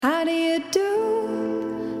How do you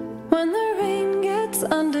do when the rain gets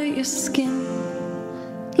under your skin,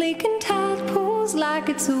 leaking tadpoles like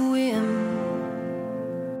it's a whim?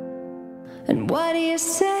 And what do you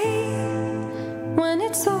say when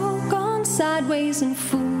it's all gone sideways and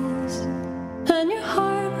fools, and your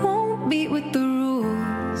heart won't beat with the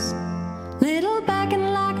rules? Little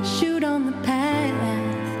backing like a chute on the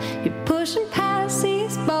path, you're pushing past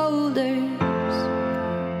these boulders,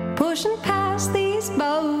 pushing past these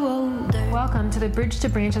boulders. Welcome to the Bridge to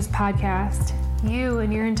Branches podcast. You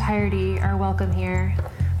and your entirety are welcome here,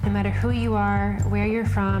 no matter who you are, where you're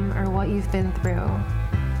from, or what you've been through.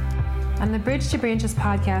 On the Bridge to Branches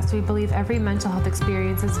podcast, we believe every mental health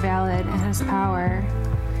experience is valid and has power.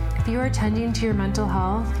 If you are tending to your mental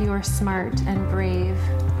health, you are smart and brave.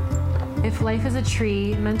 If life is a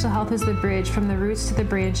tree, mental health is the bridge from the roots to the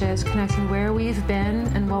branches, connecting where we've been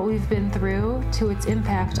and what we've been through to its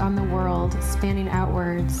impact on the world, spanning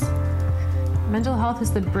outwards. Mental health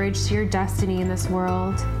is the bridge to your destiny in this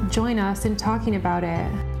world. Join us in talking about it.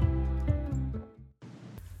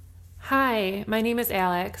 Hi, my name is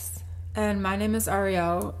Alex. And my name is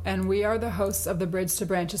Ariel, and we are the hosts of the Bridge to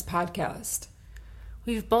Branches podcast.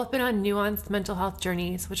 We've both been on nuanced mental health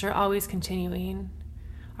journeys, which are always continuing.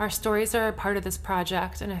 Our stories are a part of this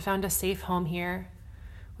project and have found a safe home here.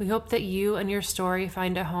 We hope that you and your story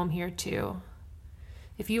find a home here too.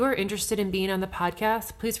 If you are interested in being on the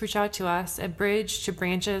podcast, please reach out to us at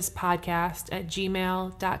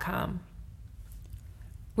bridgetobranchespodcast@gmail.com.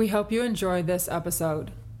 We hope you enjoy this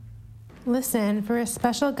episode. Listen for a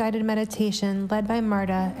special guided meditation led by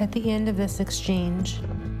Marta at the end of this exchange.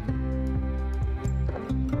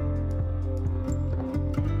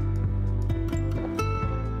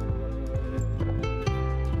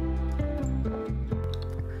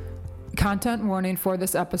 Content warning for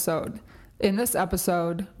this episode. In this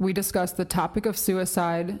episode, we discuss the topic of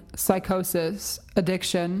suicide, psychosis,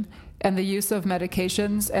 addiction, and the use of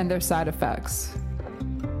medications and their side effects.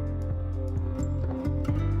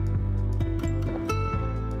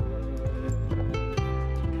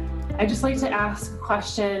 I'd just like to ask a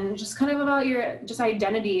question, just kind of about your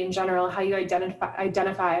identity in general, how you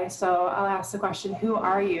identify. So I'll ask the question, who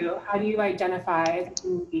are you? How do you identify as a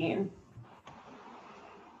human being?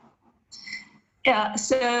 Yeah,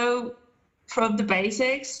 so from the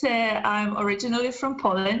basics, I'm originally from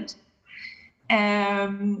Poland. I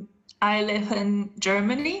live in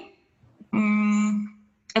Germany,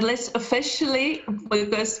 at least officially,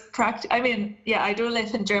 because I do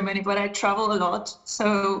live in Germany, but I travel a lot.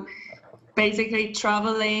 So basically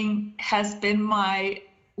traveling has been my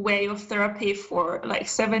way of therapy for like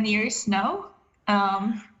 7 years now.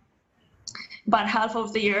 But half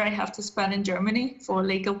of the year I have to spend in Germany for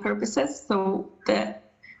legal purposes. So the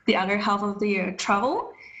other half of the year I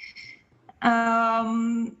travel.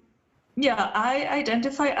 I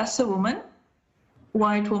identify as a woman,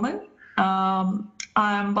 white woman. I'm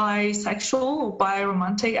bisexual or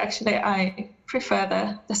biromantic. Actually, I prefer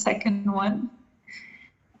the second one.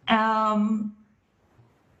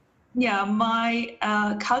 My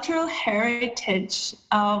cultural heritage.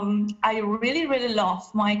 I really, really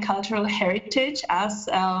love my cultural heritage as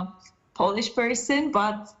a Polish person,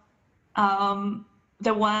 but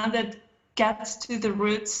the one that gets to the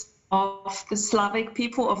roots of the Slavic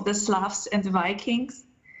people, of the Slavs and the Vikings.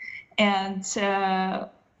 And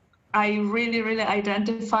I really, really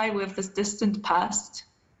identify with this distant past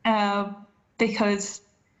because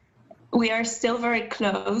we are still very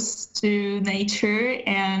close to nature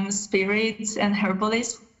and spirits and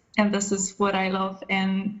herbalism, and this is what I love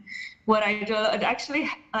and what I do. Actually,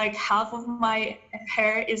 like half of my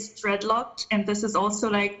hair is dreadlocked, and this is also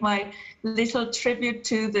like my little tribute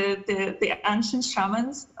to the ancient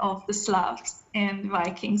shamans of the Slavs and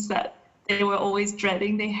Vikings, that they were always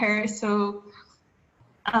dreading their hair. So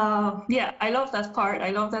I love that part.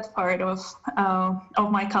 I love that part of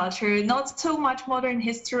my culture. Not so much modern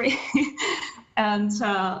history and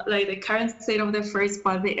like the current state of the affairs,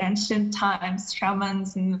 but the ancient times,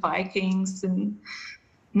 shamans and Vikings and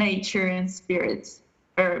nature and spirits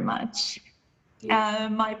very much.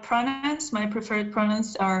 My preferred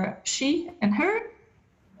pronouns are she and her.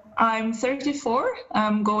 I'm 34.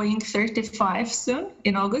 I'm going 35 soon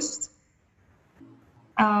in August.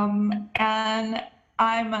 And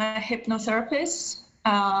I'm a hypnotherapist.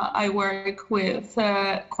 I work with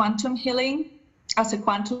quantum healing as a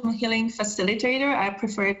quantum healing facilitator. I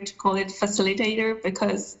prefer to call it facilitator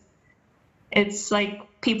because it's like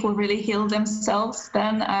people really heal themselves.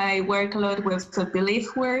 Then I work a lot with the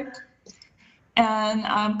belief work. And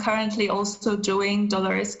I'm currently also doing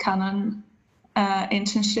Dolores Cannon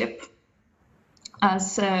internship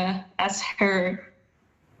as her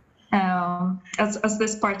as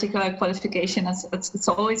this particular qualification. It's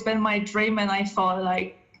always been my dream, and I thought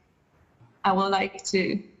like I would like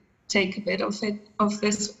to take a bit of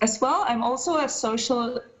this as well. I'm also a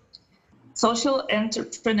social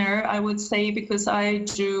entrepreneur, I would say, because I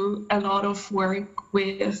do a lot of work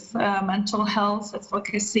with mental health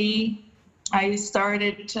advocacy. I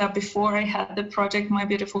started before I had the project My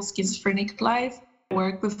Beautiful Schizophrenic Life. I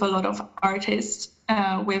work with a lot of artists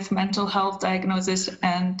with mental health diagnosis,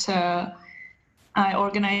 and I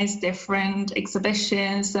organize different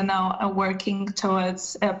exhibitions, and now I'm working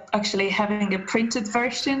towards actually having a printed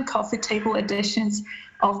version, coffee table editions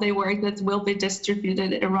of the work that will be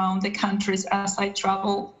distributed around the countries as I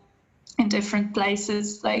travel in different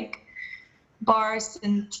places like bars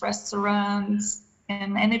and restaurants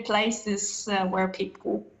and any places where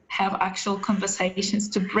people have actual conversations,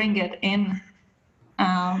 to bring it in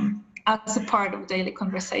as a part of daily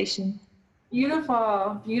conversation.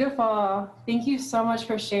 Beautiful, beautiful. Thank you so much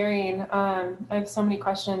for sharing. I have so many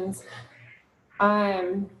questions.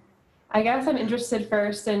 I guess I'm interested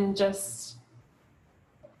first in just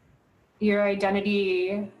your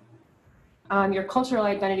identity, your cultural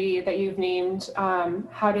identity that you've named.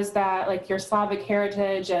 How does that, like your Slavic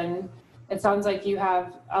heritage, and it sounds like you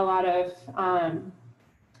have a lot of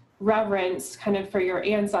reverence kind of for your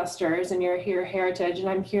ancestors and your heritage. And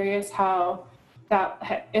I'm curious how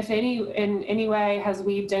that, if in any way, has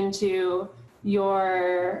weaved into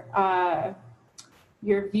your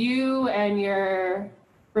view and your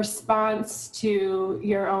response to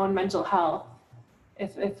your own mental health,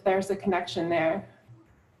 if there's a connection there.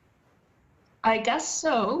 I guess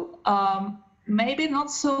so. Maybe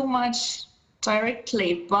not so much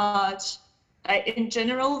directly, but in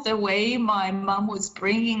general, the way my mom was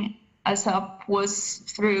bringing us up was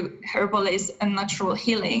through herbalism and natural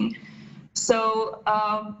healing. So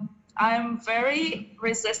I'm very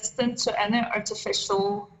resistant to any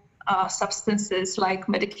artificial substances like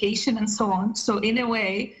medication and so on. So in a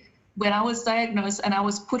way, when I was diagnosed and I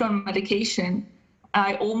was put on medication,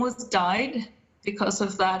 I almost died because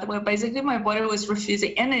of that. Well, basically my body was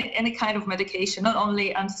refusing any kind of medication, not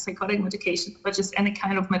only antipsychotic medication, but just any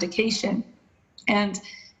kind of medication. And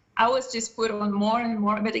I was just put on more and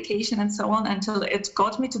more medication and so on, until it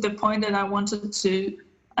got me to the point that I wanted to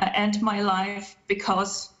end my life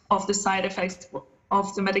because of the side effects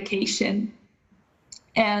of the medication.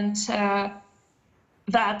 And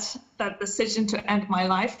that decision to end my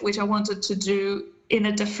life, which I wanted to do in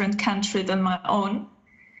a different country than my own,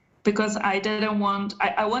 because I didn't want,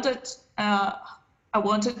 I wanted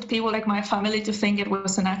people like my family to think it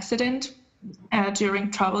was an accident during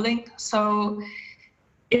traveling. So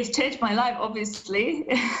it changed my life, obviously.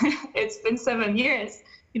 It's been 7 years,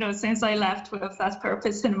 since I left with that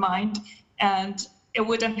purpose in mind, and it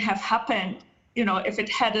wouldn't have happened, if it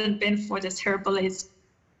hadn't been for this herbalism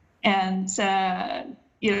and,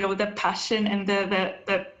 the passion and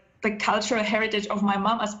the cultural heritage of my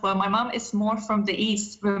mom as well. My mom is more from the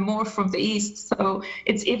East, so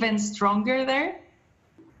it's even stronger there.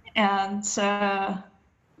 And so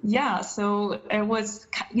it was,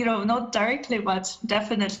 not directly, but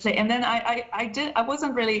definitely. And then I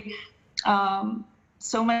wasn't really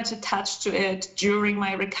so much attached to it during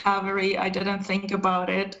my recovery. I didn't think about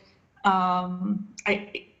it.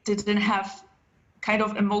 I didn't have kind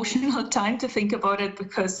of emotional time to think about it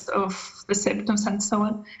because of the symptoms and so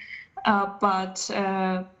on.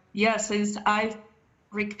 Since I've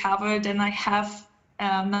recovered and I have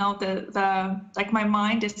now my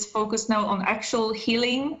mind is focused now on actual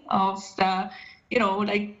healing of the,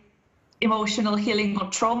 emotional healing or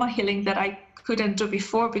trauma healing that I couldn't do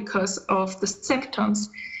before because of the symptoms.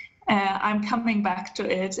 I'm coming back to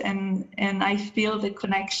it, and I feel the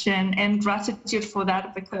connection and gratitude for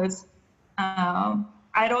that, because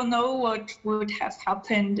I don't know what would have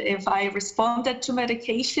happened if I responded to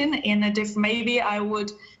medication maybe I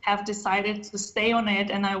would have decided to stay on it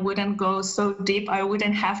and I wouldn't go so deep. I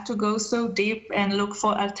wouldn't have to go so deep and look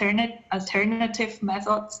for alternative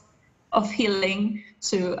methods of healing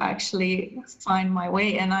to actually find my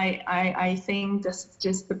way. And I think this is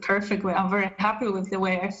just the perfect way. I'm very happy with the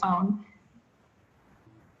way I found.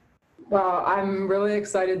 Well, I'm really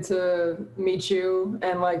excited to meet you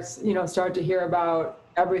and start to hear about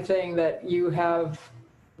everything that you have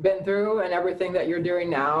been through and everything that you're doing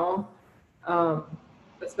now.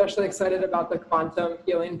 Especially excited about the quantum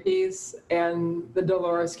healing piece and the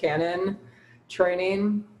Dolores Cannon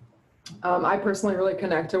training. I personally really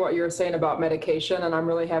connect to what you were saying about medication, and I'm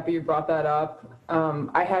really happy you brought that up.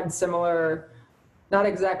 I had similar, not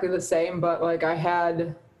exactly the same, but I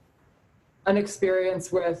had an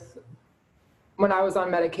experience with when I was on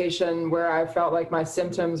medication where I felt like my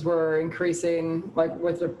symptoms were increasing, like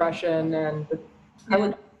with depression, and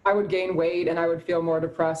I would gain weight and I would feel more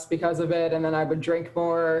depressed because of it. And then I would drink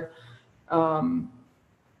more. And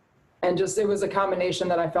just, it was a combination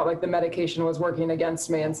that I felt like the medication was working against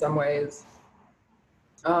me in some ways.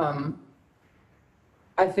 I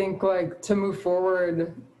think like to move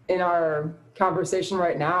forward in our conversation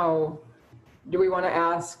right now, do we want to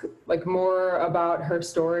ask like more about her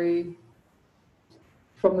story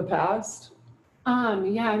from the past?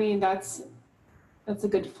 Yeah, I mean, that's a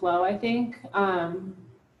good flow, I think.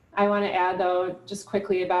 I want to add though, just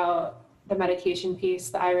quickly about the medication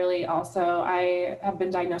piece, that I have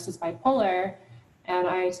been diagnosed as bipolar, and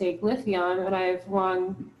I take lithium, and I've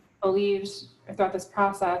long believed throughout this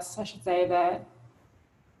process, I should say, that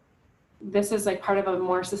this is like part of a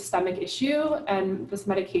more systemic issue, and this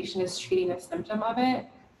medication is treating a symptom of it.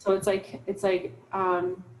 So it's like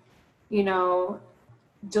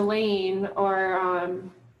delaying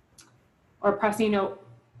or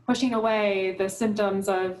pushing away the symptoms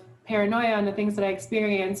of paranoia and the things that I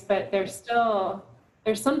experience, but there's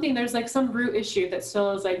like some root issue that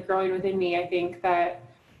still is like growing within me. I think that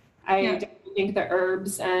think the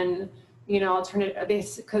herbs and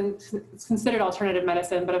it's considered alternative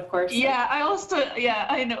medicine, but of course. Yeah,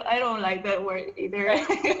 I know, I don't like that word either.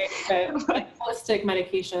 But holistic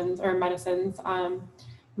medications or medicines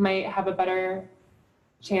might have a better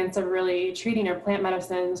chance of really treating, or plant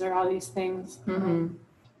medicines or all these things. Mm-hmm.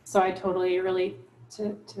 So I totally relate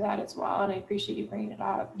to that as well, and I appreciate you bringing it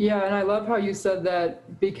up. Yeah, and I love how you said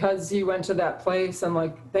that because you went to that place, and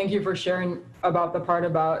like, thank you for sharing about the part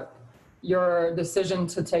about your decision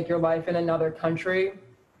to take your life in another country.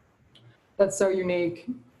 That's so unique,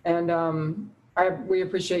 and we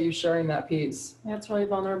appreciate you sharing that piece. Yeah, it's really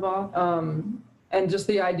vulnerable. And just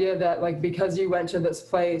the idea that like, because you went to this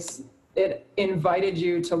place, it invited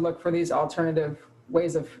you to look for these alternative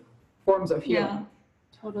forms of healing. Yeah.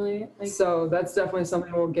 Totally. So that's definitely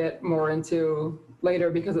something we'll get more into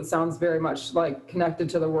later, because it sounds very much like connected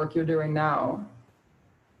to the work you're doing now.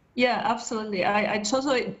 Yeah, absolutely. I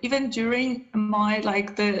totally, even during my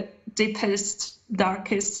like the deepest,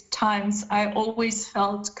 darkest times, I always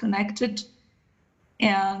felt connected,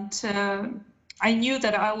 and I knew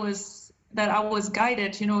that I was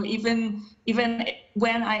guided. Even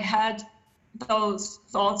when I had those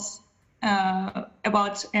thoughts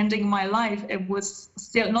about ending my life, it was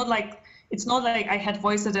still not like, it's not like I had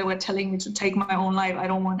voices that were telling me to take my own life. I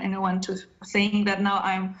don't want anyone to think that now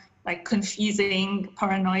I'm like confusing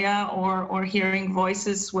paranoia or hearing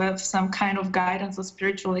voices with some kind of guidance or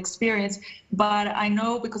spiritual experience. But I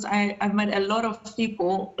know, because I've met a lot of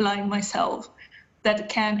people like myself that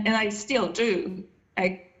can, and I still do,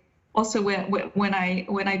 like also when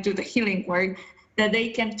I do the healing work, that they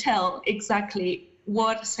can tell exactly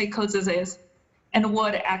what psychosis is and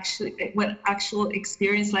what actual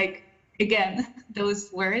experience, like, again,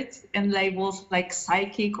 those words and labels like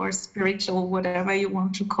psychic or spiritual, whatever you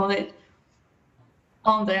want to call it,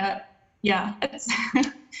 on there. Yeah,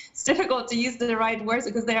 it's difficult to use the right words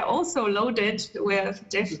because they are also loaded with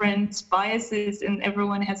different biases, and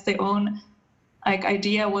everyone has their own like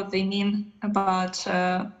idea what they mean about.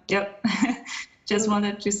 Just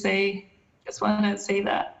wanted to say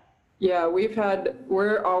that. Yeah,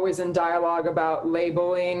 we're always in dialogue about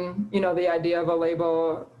labeling, the idea of a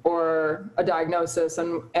label or a diagnosis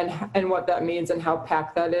and what that means and how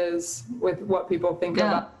packed that is with what people think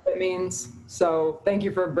about what it means. So thank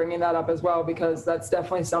you for bringing that up as well, because that's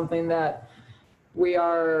definitely something that we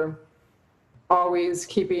are always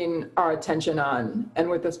keeping our attention on, and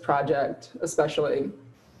with this project especially.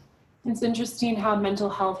 It's interesting how mental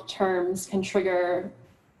health terms can trigger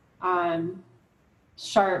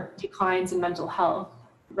sharp declines in mental health,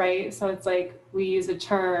 right? So it's like we use a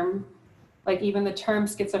term, like even the term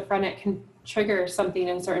schizophrenic can trigger something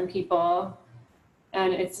in certain people,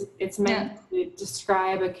 and it's meant to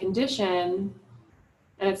describe a condition,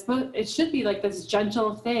 and it should be like this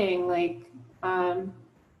gentle thing. Like,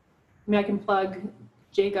 I can plug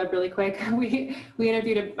Jacob really quick. We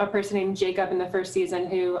interviewed a person named Jacob in the first season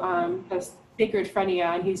who has sacred phrenia,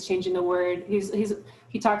 and he's changing the word.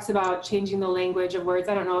 He talks about changing the language of words.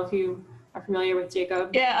 I don't know if you are familiar with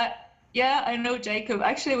Jacob. Yeah, I know Jacob.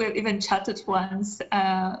 Actually, we've even chatted once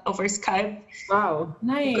over Skype. Wow,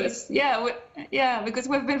 nice. Because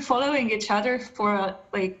we've been following each other for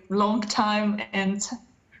a long time, and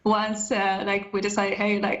once we decided,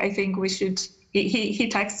 hey, I think we should. He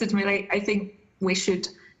texted me I think we should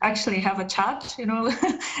actually have a chat,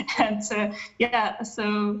 and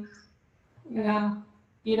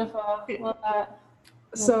beautiful. Love that.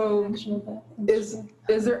 So is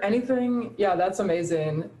there anything, yeah, that's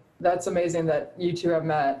amazing. That's amazing that you two have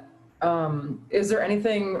met. Is there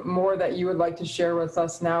anything more that you would like to share with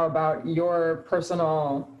us now about your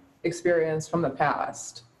personal experience from the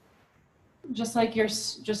past? Just like your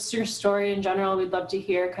story in general, we'd love to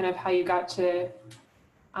hear kind of how you got to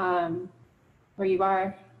where you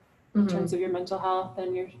are in terms of your mental health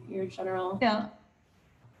and your general.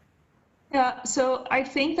 Yeah, so I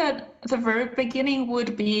think that the very beginning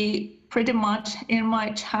would be pretty much in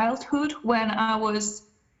my childhood when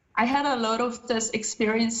I had a lot of these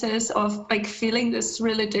experiences of like feeling this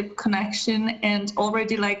really deep connection and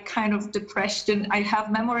already like kind of depression. I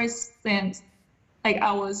have memories since like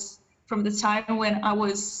I was from the time when I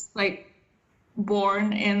was like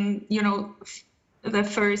born in, the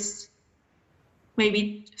first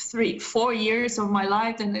maybe 3-4 years of my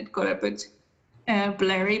life, and it got a bit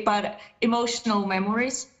blurry, but emotional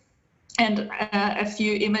memories and a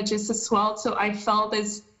few images as well. So I felt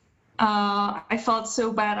I felt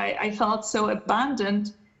so bad. I felt so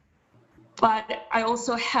abandoned, but I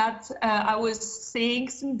also I was seeing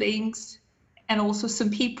some things and also some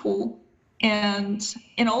people and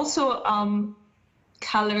also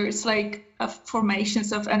colors, like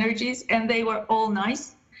formations of energies, and they were all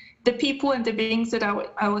nice. The people and the beings that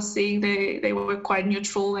I was seeing, they were quite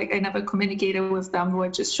neutral. Like I never communicated with them; they were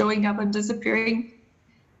just showing up and disappearing.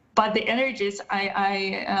 But the energies,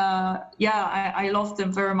 I loved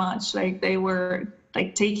them very much. Like they were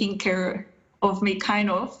like taking care of me, kind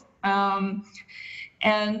of.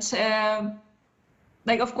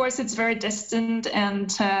 Like, of course, it's very distant,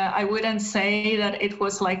 and I wouldn't say that it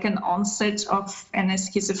was like an onset of any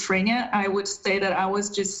schizophrenia. I would say that I was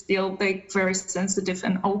just still like very sensitive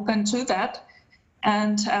and open to that.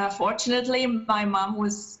 And fortunately, my mom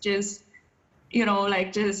was just,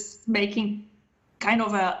 like just making kind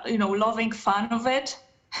of a, loving fun of it,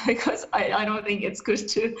 because I don't think it's good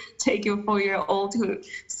to take your 4-year-old who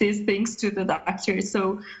sees things to the doctor.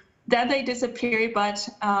 So then they disappeared, but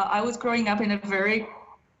I was growing up in a very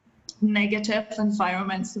negative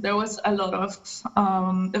environment. So there was a lot of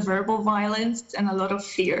verbal violence and a lot of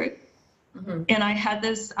fear. Mm-hmm. And I had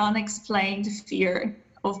this unexplained fear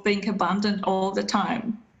of being abandoned all the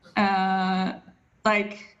time,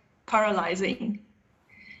 like paralyzing.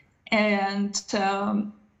 And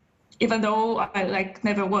even though I like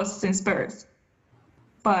never was since birth,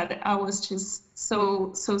 but I was just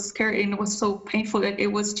so scared, and it was so painful that it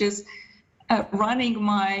was just running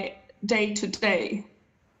my day to day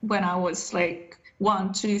when I was like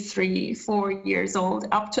 1, 2, 3, 4 years old,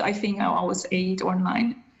 up to I think I was 8 or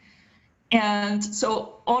 9. And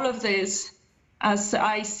so all of this, as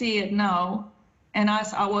I see it now, and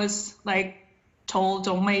as I was like told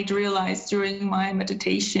or made realize during my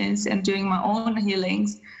meditations and doing my own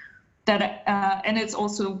healings, that and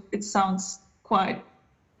it sounds quite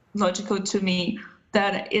logical to me,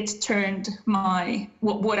 that it turned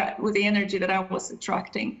with the energy that I was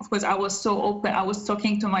attracting. Of course, I was so open. I was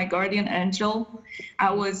talking to my guardian angel.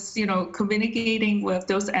 I was, communicating with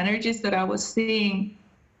those energies that I was seeing.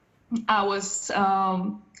 I was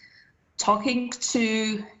talking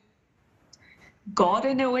to God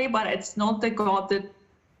in a way, but it's not the God that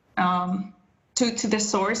to the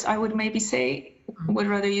source, I would maybe say. Would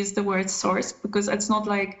rather use the word source, because it's not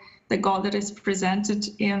like the God that is presented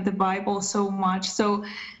in the Bible so much. So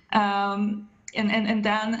and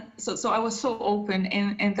then so I was so open,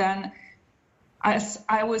 and then as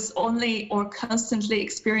I was only or constantly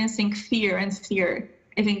experiencing fear, I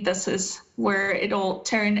think this is where it all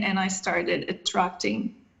turned, and I started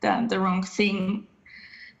attracting then the wrong thing.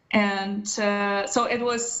 And so it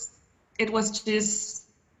was just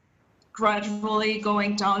gradually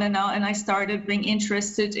going down and out, and I started being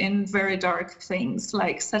interested in very dark things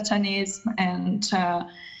like Satanism and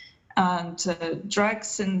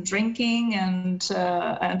drugs and drinking and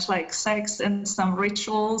like sex and some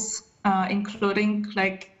rituals, including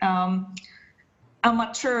like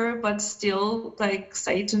amateur but still like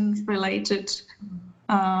Satan related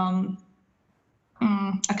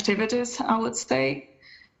activities, I would say,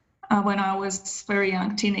 when I was very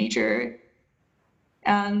young teenager.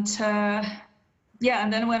 And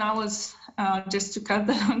and then when I was just to cut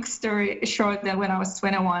the long story short, then when I was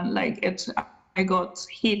 21, I got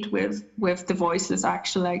hit with the voices,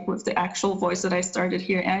 actually, like with the actual voice that I started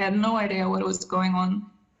hearing. I had no idea what was going on,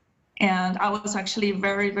 and I was actually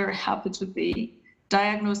very, very happy to be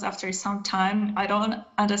diagnosed after some time. I don't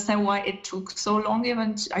understand why it took so long,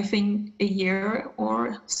 even I think a year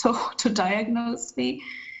or so, to diagnose me.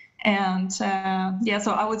 And so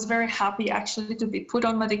I was very happy actually to be put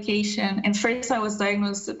on medication. And first I was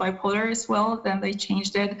diagnosed with bipolar as well. Then they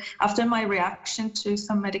changed it after my reaction to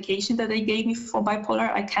some medication that they gave me for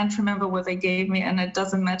bipolar. I can't remember what they gave me, and it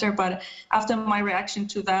doesn't matter. But after my reaction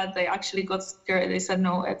to that, they actually got scared. They said,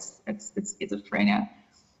 no, it's schizophrenia.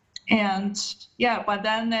 And but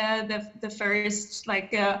then the first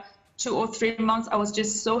 2 or 3 months, I was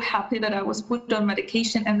just so happy that I was put on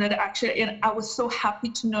medication, and that actually I was so happy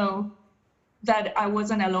to know that I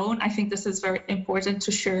wasn't alone. I think this is very important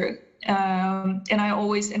to share. And I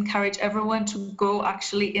always encourage everyone to go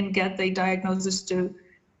actually and get the diagnosis too.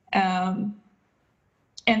 And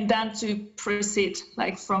then to proceed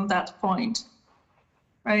from that point.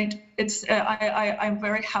 Right. It's I'm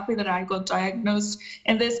very happy that I got diagnosed.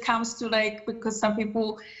 And this comes to because some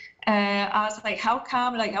people ask how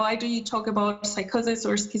come why do you talk about psychosis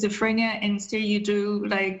or schizophrenia and instead you do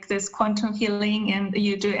this quantum healing and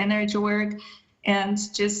you do energy work. And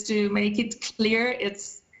just to make it clear,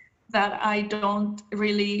 it's that I don't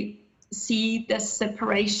really see the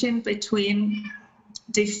separation between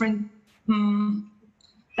different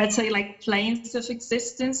let's say planes of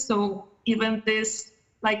existence. So even this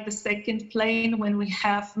the second plane, when we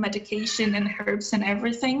have medication and herbs and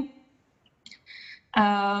everything,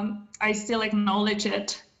 I still acknowledge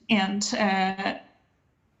it. And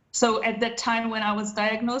so at that time when I was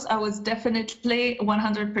diagnosed, I was definitely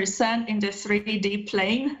 100% in the 3D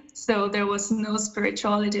plane. So there was no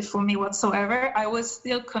spirituality for me whatsoever. I was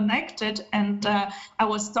still connected, and I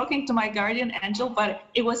was talking to my guardian angel, but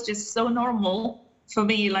it was just so normal for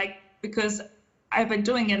me, because I've been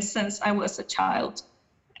doing it since I was a child.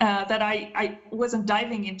 That I wasn't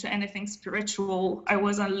diving into anything spiritual. I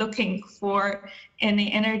wasn't looking for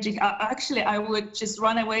any energy. Actually, I would just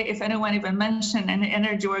run away if anyone even mentioned any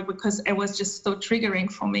energy work, because it was just so triggering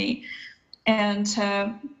for me. And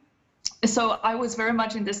so I was very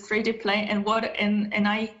much in this 3D plane.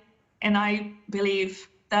 And I believe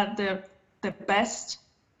that the best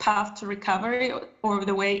path to recovery or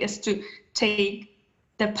the way is to take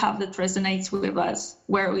the path that resonates with us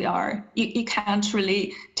where we are. You can't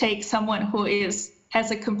really take someone who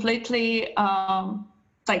has a completely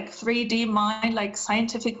 3D mind,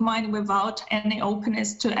 scientific mind, without any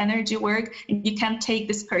openness to energy work. You can't take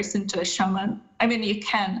this person to a shaman. I mean, you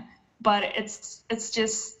can, but it's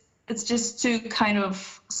just too kind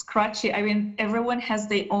of scratchy. I mean, everyone has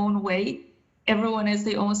their own way. Everyone has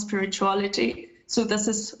their own spirituality. So this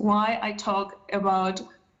is why I talk about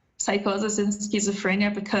psychosis and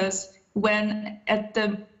schizophrenia, because when at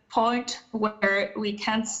the point where we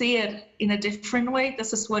can't see it in a different way,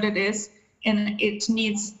 this is what it is, and it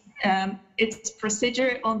needs its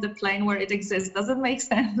procedure on the plane where it exists. Does it make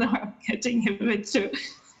sense? I'm getting a bit too,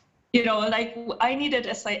 I needed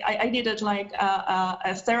a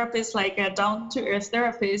therapist, a down-to-earth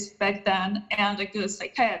therapist back then, and a good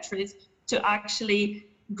psychiatrist to actually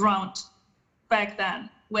ground back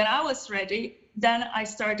then. When I was ready, then I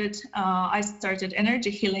started energy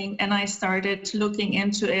healing, and I started looking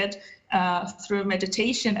into it through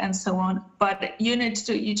meditation and so on. But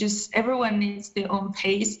everyone needs their own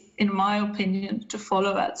pace, in my opinion, to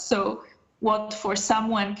follow that. So what for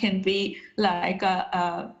someone can be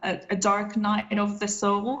a dark night of the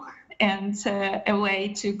soul and a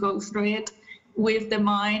way to go through it with the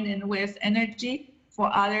mind and with energy, for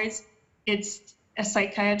others, it's a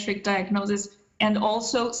psychiatric diagnosis. And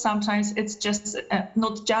also sometimes it's just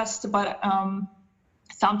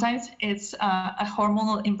sometimes it's a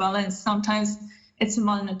hormonal imbalance. Sometimes it's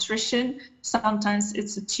malnutrition. Sometimes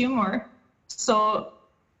it's a tumor. So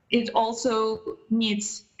it also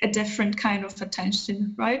needs a different kind of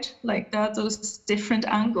attention, right? Those different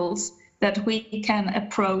angles that we can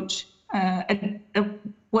approach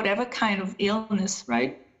whatever kind of illness,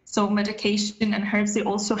 right? So medication and herbs, they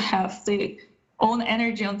also have their own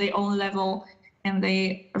energy on their own level, and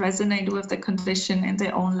they resonate with the condition in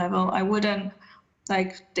their own level. I wouldn't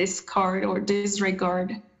discard or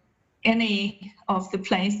disregard any of the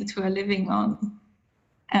planes that we're living on.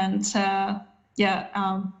 And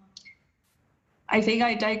I think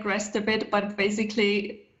I digressed a bit, but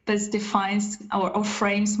basically this defines or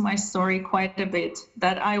frames my story quite a bit,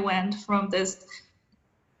 that I went from this,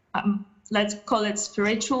 let's call it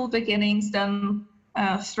spiritual beginnings, then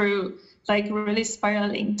through really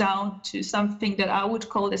spiraling down to something that I would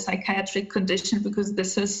call a psychiatric condition, because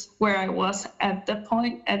this is where I was at that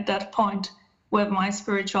point with my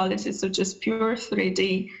spirituality. So just pure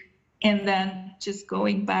 3D, and then just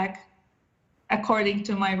going back according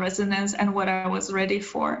to my resonance and what I was ready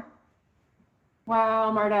for.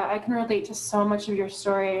 Wow, Marta, I can relate to so much of your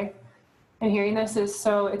story. and hearing this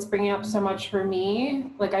it's bringing up so much for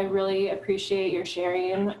me. Like, I really appreciate your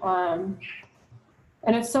sharing. And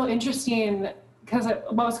it's so interesting because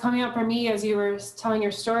what was coming up for me as you were telling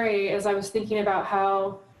your story is I was thinking about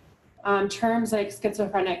how terms like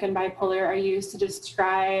schizophrenic and bipolar are used to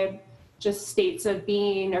describe just states of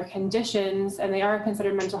being or conditions, and they are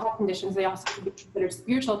considered mental health conditions. They also can be considered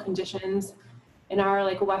spiritual conditions in our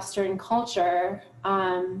like Western culture.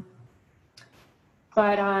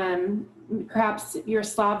 But perhaps your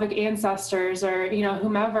Slavic ancestors or, you know,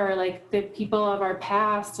 whomever, like the people of our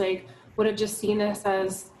past, like would have just seen this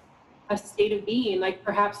as a state of being. Like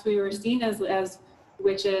perhaps we were seen as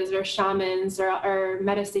witches or shamans or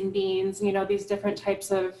medicine beings, you know, these different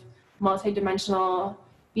types of multidimensional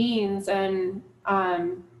beings. And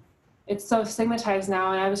it's so stigmatized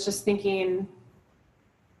now. And I was just thinking,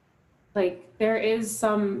 like, there is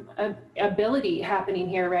some ability happening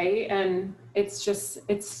here, right? And it's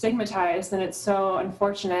stigmatized, and it's so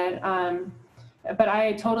unfortunate. But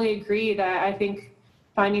I totally agree that I think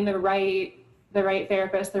finding the right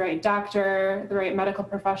therapist, the right doctor, the right medical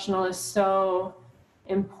professional is so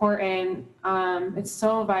important. It's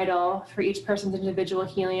so vital for each person's individual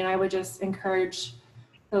healing. And I would just encourage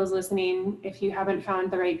those listening, if you haven't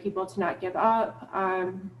found the right people, to not give up.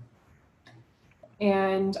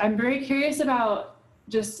 And I'm very curious about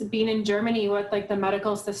just being in Germany, what like the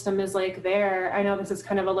medical system is like there. I know this is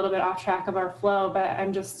kind of a little bit off track of our flow, but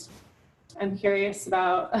I'm curious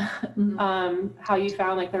about how you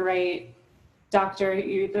found like the right doctor,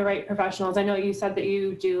 the right professionals. I know you said that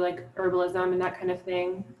you do like herbalism and that kind of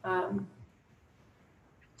thing.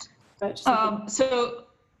 But just so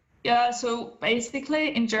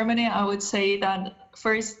basically in Germany, I would say that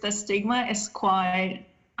first the stigma is quite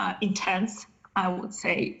intense, I would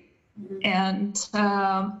say. Mm-hmm.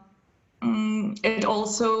 And it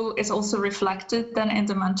also is also reflected then in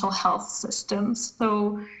the mental health system.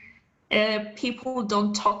 So people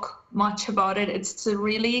don't talk much about it. It's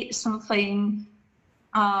really something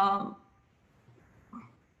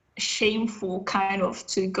shameful kind of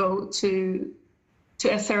to go to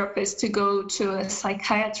a therapist, to go to a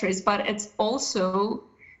psychiatrist. But it's also,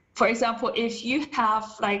 for example, if you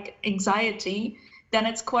have like anxiety, then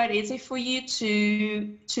it's quite easy for you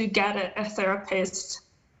to get a therapist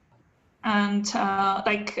and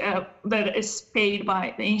that is paid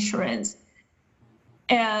by the insurance.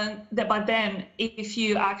 But then if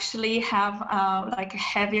you actually have like a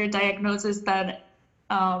heavier diagnosis that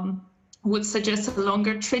would suggest a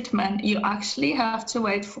longer treatment, you actually have to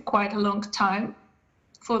wait for quite a long time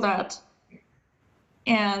for that.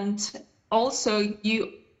 And also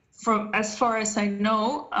as far as I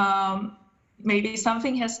know, maybe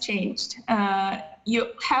something has changed. You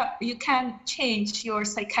can change your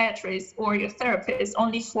psychiatrist or your therapist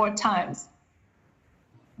only 4 times.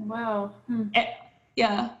 Wow.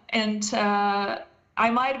 Yeah, and I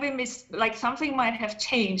might be something might have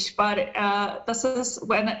changed, but this is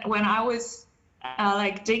when I was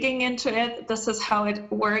like digging into it. This is how it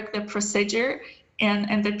worked, the procedure,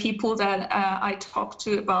 and the people that I talked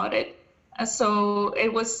to about it. So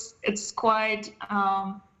it's quite.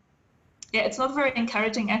 It's not very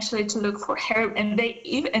encouraging actually to look for herb, and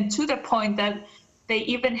to the point that they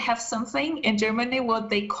even have something in Germany what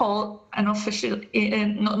they call not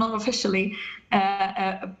officially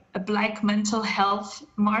a black mental health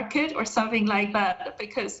market or something like that,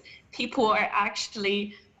 because people are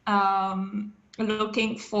actually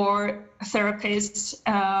looking for therapists.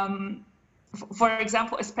 For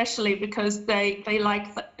example, especially because they like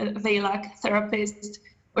therapists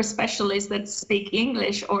or specialists that speak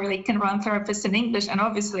English, or they can run therapists in English, and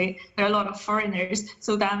obviously there are a lot of foreigners.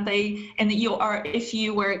 So then if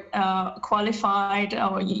you were qualified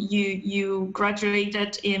or you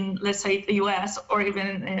graduated in, let's say, the US or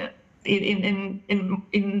even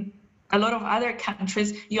in a lot of other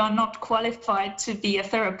countries, you are not qualified to be a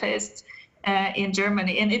therapist in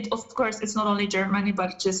Germany. And of course, it's not only Germany,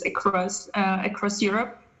 but just across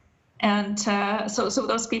Europe. And so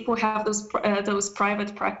those people have those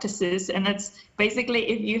private practices, and it's basically,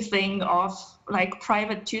 if you think of like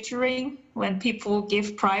private tutoring, when people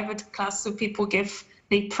give private class, so people give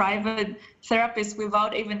the private therapist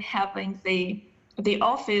without even having the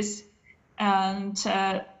office, and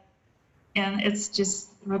it's just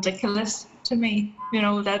ridiculous to me,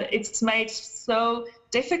 that it's made so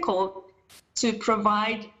difficult to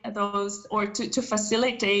provide those or to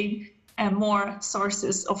facilitate more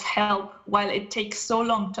sources of help, while it takes so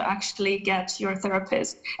long to actually get your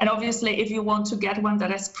therapist. And obviously, if you want to get one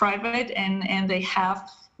that is private and they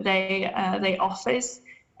have the office,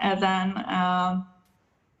 then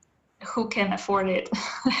who can afford it?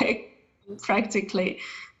 Like, practically.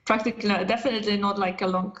 practically, definitely not like a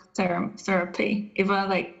long-term therapy. Even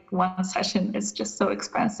like one session is just so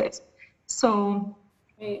expensive. So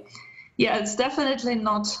yeah, it's definitely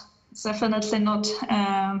not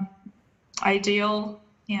ideal,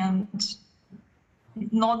 and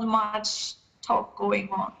not much talk going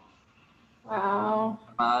on. Wow.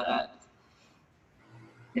 About it.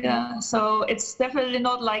 Yeah, so it's definitely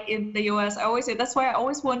not like in the US. I always say that's why I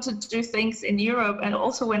always wanted to do things in Europe. And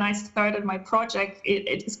also when I started my project,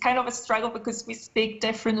 it's kind of a struggle because we speak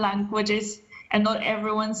different languages and not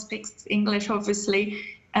everyone speaks English, obviously.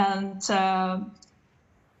 And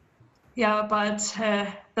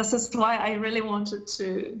this is why I really wanted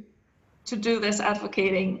to do this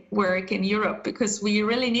advocating work in Europe, because we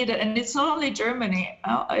really need it. And it's not only Germany,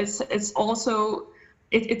 it's also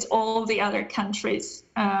it's all the other countries.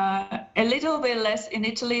 A little bit less in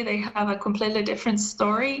Italy. They have a completely different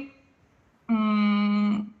story.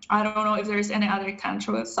 I don't know if there is any other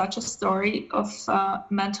country with such a story of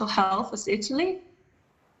mental health as Italy.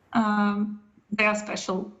 They are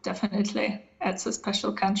special, definitely. It's a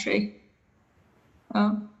special country.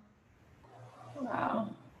 Wow.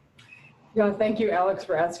 Yeah, thank you, Alex,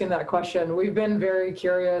 for asking that question. We've been very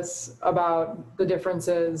curious about the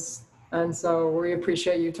differences, and so we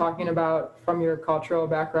appreciate you talking about, from your cultural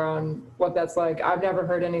background, what that's like. I've never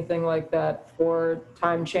heard anything like that for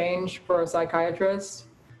time change for a psychiatrist,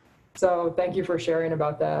 so thank you for sharing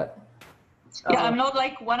about that. Yeah, I'm not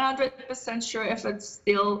like 100% sure if it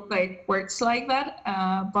still like works like that,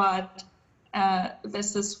 but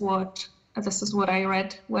this is what I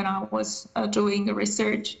read when I was doing the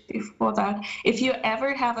research before that. If you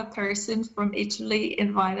ever have a person from Italy,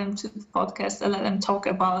 invite them to the podcast and let them talk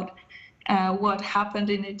about what happened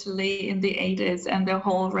in Italy in the 80s and the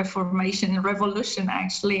whole revolution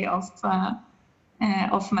actually of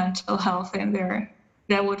mental health in there.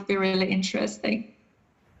 That would be really interesting.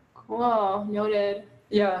 Cool, noted.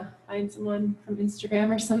 Yeah. Find someone from Instagram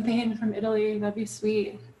or something from Italy. That'd be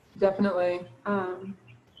sweet. Definitely.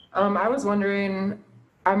 I was wondering,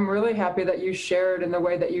 I'm really happy that you shared in the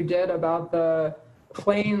way that you did about the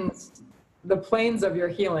planes of your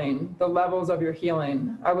healing, the levels of your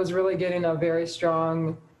healing. I was really getting a very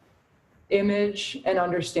strong image and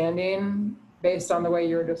understanding based on the way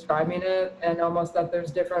you were describing it, and almost that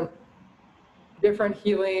there's different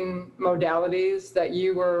healing modalities that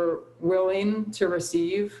you were willing to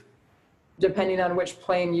receive depending on which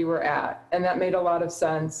plane you were at. And that made a lot of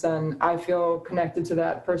sense. And I feel connected to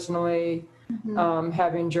that personally,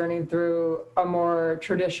 having journeyed through a more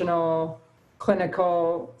traditional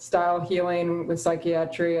clinical style healing with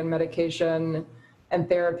psychiatry and medication and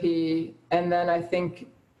therapy. And then I think,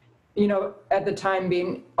 at the time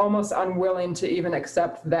being almost unwilling to even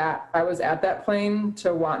accept that I was at that plane,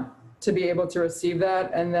 to want to be able to receive that,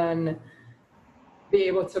 and then be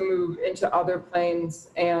able to move into other planes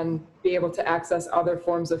and be able to access other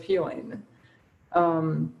forms of healing.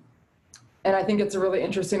 And I think it's a really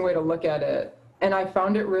interesting way to look at it. And I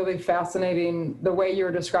found it really fascinating the way you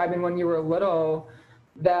were describing when you were little,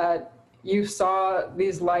 that you saw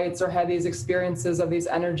these lights or had these experiences of these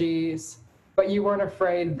energies, but you weren't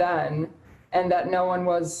afraid then, and that no one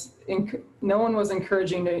was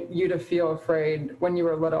encouraging you to feel afraid when you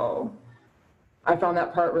were little. I found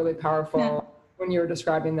that part really powerful when you were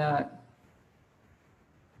describing that.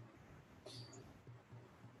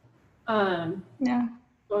 What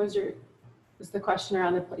was the question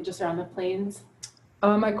around the planes?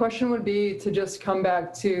 My question would be to just come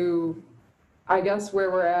back to, I guess, where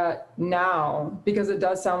we're at now, because it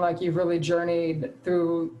does sound like you've really journeyed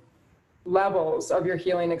through levels of your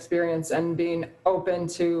healing experience and being open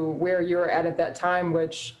to where you're at that time,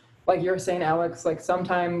 which, like you're saying, Alex, like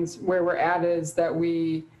sometimes where we're at is that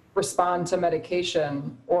we respond to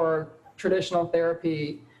medication or traditional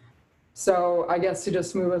therapy. So I guess to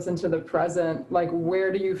just move us into the present, like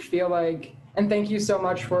where do you feel like, and thank you so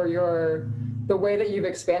much for the way that you've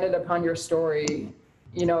expanded upon your story,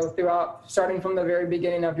 throughout, starting from the very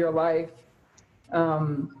beginning of your life.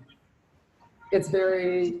 It's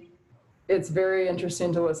very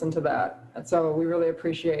interesting to listen to that. So we really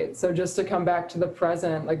appreciate. So just to come back to the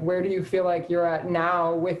present, like where do you feel like you're at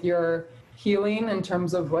now with your healing in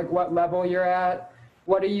terms of like what level you're at?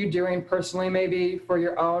 What are you doing personally maybe for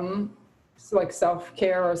your own like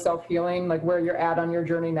self-care or self-healing, like where you're at on your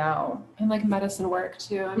journey now? And like medicine work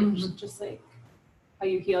too. I mean, just like how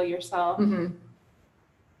you heal yourself.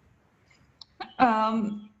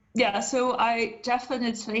 So I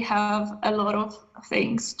definitely have a lot of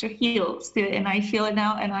things to heal still, and I feel it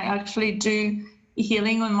now, and I actually do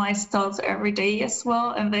healing on myself every day as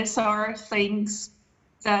well. And these are things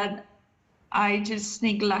that I just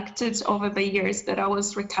neglected over the years that I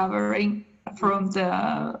was recovering from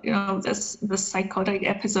the psychotic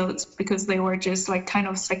episodes, because they were just like kind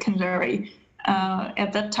of secondary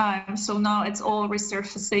at that time. So now it's all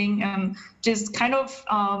resurfacing and just kind of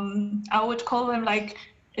I would call them like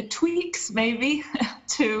tweaks maybe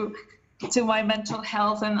to my mental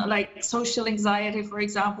health and like social anxiety, for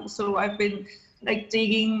example. So I've been like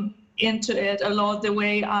digging into it a lot, the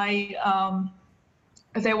way I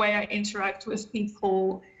interact with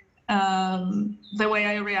people, the way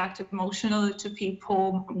I react emotionally to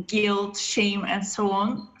people, guilt, shame, and so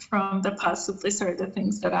on from the past. So these are the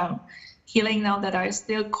things that I'm healing now, that are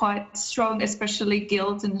still quite strong, especially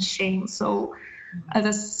guilt and shame. So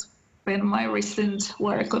that's been my recent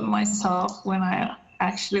work on myself, when I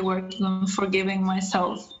actually worked on forgiving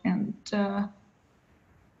myself and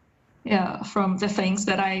from the things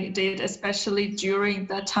that I did, especially during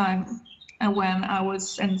that time when I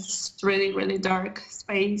was in this really, really dark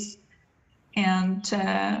space and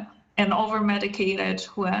over-medicated,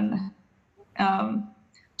 when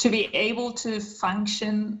to be able to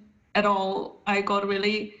function at all, I got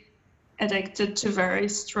really addicted to very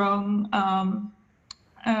strong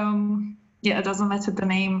it doesn't matter the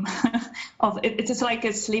name of it. It is like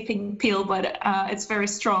a sleeping pill, but it's very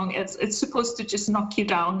strong. It's supposed to just knock you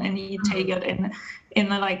down, and you take it in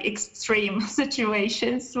like extreme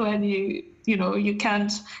situations when you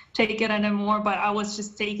can't take it anymore. But I was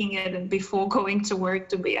just taking it, and before going to work,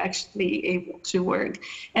 to be actually able to work,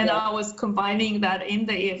 and I was combining that in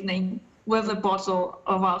the evening with a bottle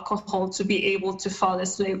of alcohol to be able to fall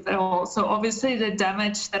asleep at all. So obviously the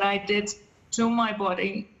damage that I did to my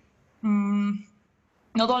body,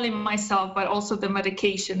 not only myself, but also the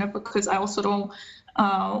medication, because I also don't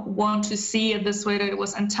want to see it this way, that it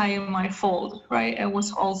was entirely my fault, right? It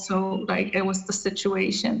was also like, it was the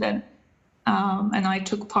situation that, and I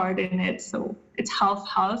took part in it. So it's half.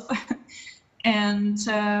 And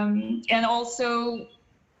also,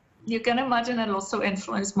 you can imagine it also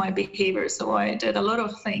influenced my behavior. So I did a lot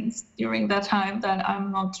of things during that time that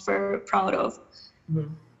I'm not very proud of.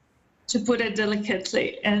 Mm-hmm. To put it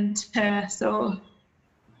delicately, and so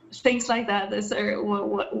things like that is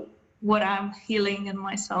what I'm healing in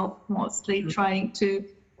myself, mostly trying to,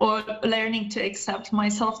 or learning to accept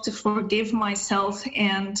myself, to forgive myself,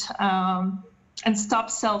 and stop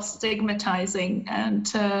self-stigmatizing.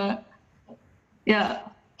 And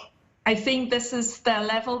I think this is the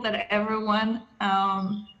level that everyone,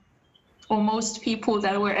 or most people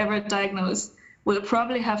that were ever diagnosed, will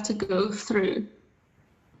probably have to go through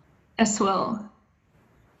as well.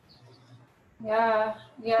 Yeah.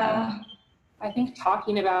 I think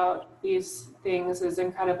talking about these things is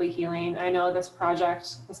incredibly healing. I know this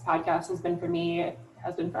podcast has been for me, it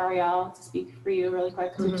has been for Ariel. To speak for you really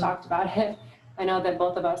quick, because we've talked about it. I know that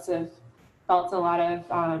both of us have felt a lot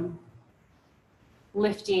of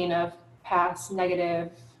lifting of past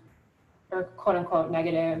negative, or quote unquote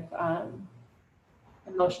negative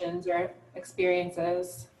emotions or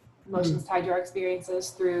experiences, tied to our experiences,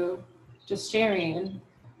 through just sharing.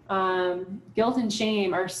 Guilt and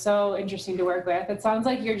shame are so interesting to work with. It sounds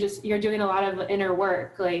like you're doing a lot of inner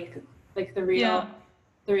work, like the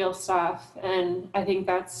real stuff. And I think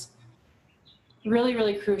that's really,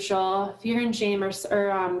 really crucial. Fear and shame or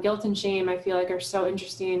guilt and shame, I feel like, are so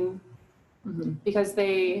interesting because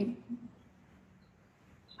they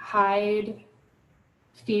hide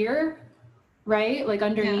fear, right? Like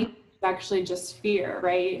underneath it's actually just fear,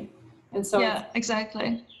 right? And so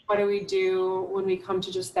exactly. What do we do when we come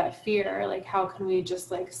to just that fear? Like, how can we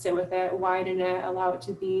just like sit with it, widen it, allow it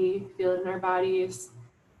to be, feel it in our bodies?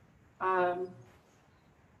 I'm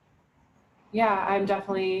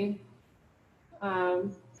definitely, I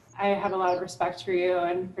have a lot of respect for you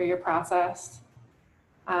and for your process.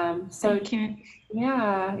 Thank you.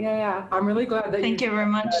 Yeah. I'm really glad that Thank you very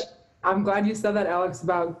much. I'm glad you said that, Alex,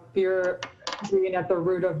 about fear being at the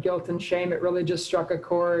root of guilt and shame. It really just struck a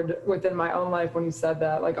chord within my own life when you said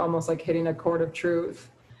that, like almost like hitting a chord of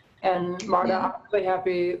truth. And Marta, I'm really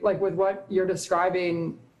happy, like with what you're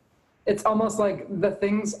describing, it's almost like the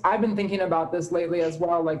things, I've been thinking about this lately as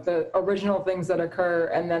well, like the original things that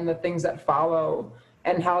occur and then the things that follow,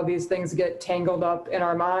 and how these things get tangled up in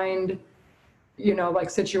our mind, like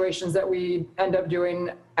situations that we end up doing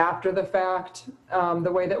after the fact,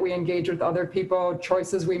 the way that we engage with other people,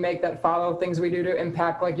 choices we make that follow, things we do to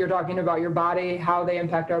impact, like you're talking about your body, how they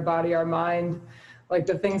impact our body, our mind, like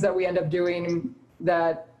the things that we end up doing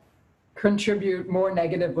that contribute more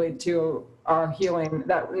negatively to our healing,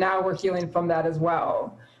 that now we're healing from that as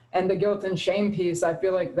well. And the guilt and shame piece, I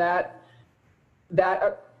feel like that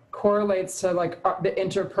correlates to like the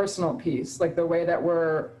interpersonal piece, like the way that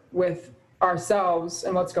we're with ourselves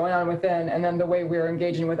and what's going on within, and then the way we're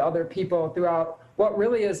engaging with other people throughout what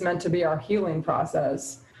really is meant to be our healing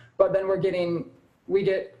process. But then we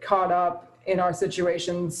get caught up in our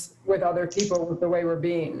situations with other people with the way we're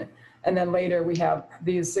being. And then later we have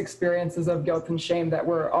these experiences of guilt and shame that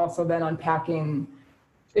we're also then unpacking.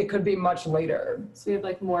 It could be much later. So we have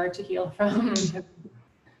like more to heal from.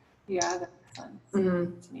 Yeah, that makes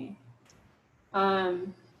sense to me.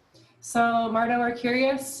 So Marta, we're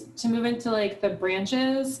curious to move into like the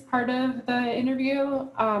branches part of the interview,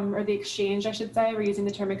 or the exchange, I should say. We're using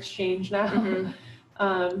the term exchange now.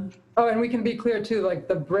 Oh, and we can be clear too, like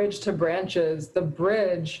the bridge to branches, the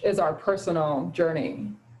bridge is our personal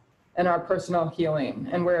journey and our personal healing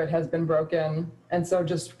and where it has been broken. And so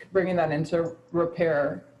just bringing that into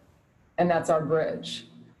repair, and that's our bridge.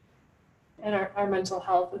 And our mental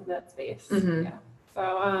health in that space.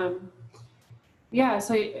 Yeah.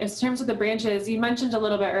 So, so in terms of the branches, you mentioned a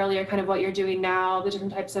little bit earlier kind of what you're doing now, the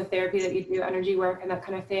different types of therapy that you do, energy work and that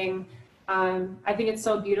kind of thing. I think it's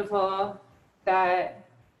so beautiful that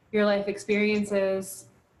your life experiences,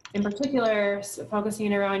 in particular,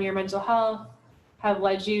 focusing around your mental health, have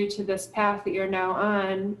led you to this path that you're now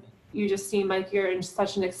on. You just seem like you're in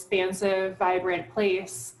such an expansive, vibrant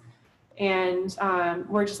place. And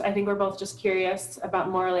I think we're both just curious about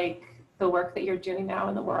more like the work that you're doing now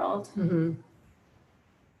in the world.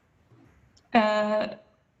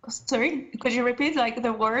 Sorry, could you repeat like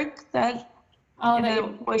the work that?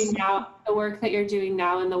 The work that you're doing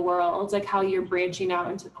now in the world, like how you're branching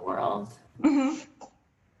out into the world.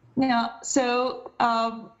 Yeah, so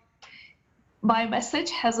my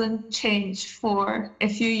message hasn't changed for a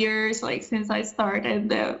few years, like since I started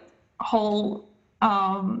the whole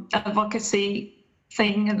advocacy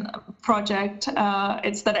thing and project.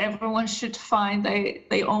 It's that everyone should find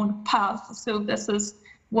their own path. So this is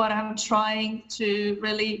what I'm trying to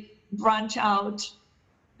really branch out,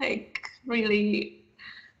 like really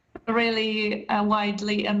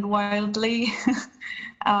widely and wildly.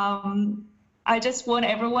 I just want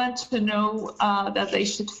everyone to know that they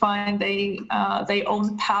should find their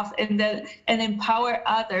own path and empower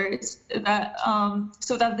others that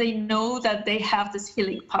so that they know that they have these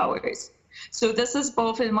healing powers. So this is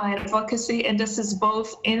both in my advocacy and this is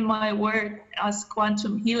both in my work as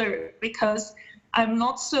quantum healer, because I'm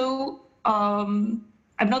not saying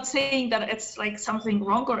that it's like something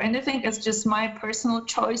wrong or anything. It's just my personal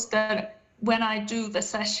choice that when I do the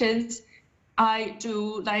sessions, I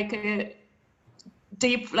do like a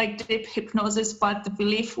deep hypnosis, but the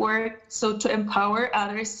belief work, so to empower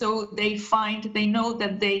others, so they know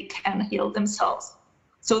that they can heal themselves.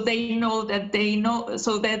 So they know that they know,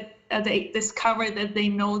 so that they discover that they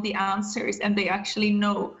know the answers and they actually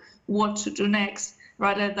know what to do next,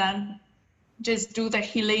 rather than just do the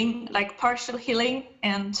healing, like partial healing,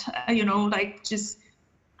 and just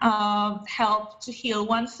help to heal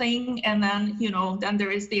one thing, and then then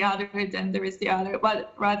there is the other,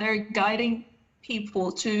 but rather guiding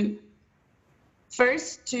people to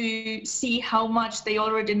first to see how much they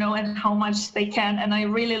already know and how much they can. And I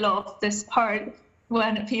really love this part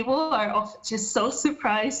when people are just so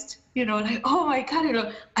surprised, like, oh my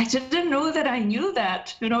God, I didn't know that I knew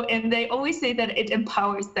that, and they always say that it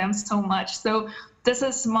empowers them so much. So this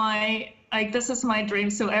is my dream.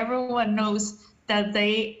 So everyone knows that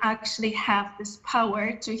they actually have this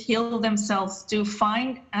power to heal themselves, to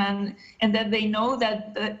find and that they know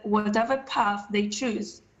that whatever path they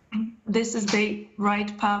choose, this is the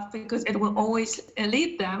right path, because it will always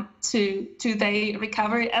lead them to their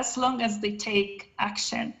recovery as long as they take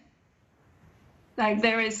action. Like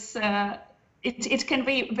there is, it can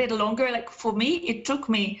be a bit longer. Like for me, it took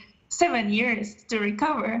me 7 years to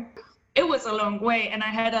recover. It was a long way and I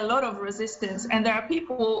had a lot of resistance, and there are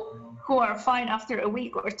people who are fine after a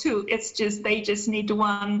week or two. It's just, they just need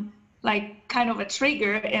one, like kind of a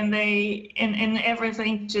trigger, and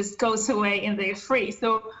everything just goes away and they're free.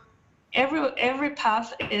 So every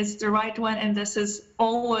path is the right one, and this is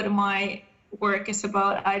all what my work is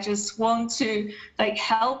about. I just want to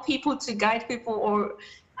help people, to guide people or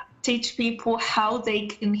teach people how they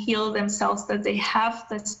can heal themselves, that they have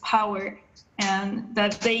this power, and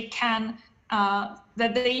that they can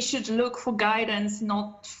that they should look for guidance,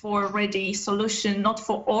 not for ready solution, not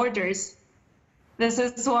for orders. This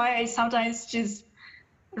is why I sometimes just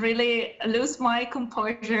really lose my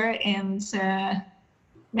composure and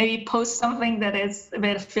maybe post something that is a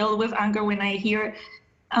bit filled with anger when I hear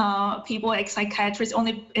people like psychiatrists,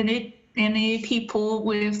 any people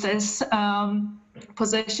with this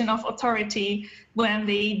position of authority, when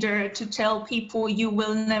they dare to tell people you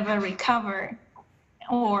will never recover,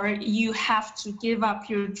 or you have to give up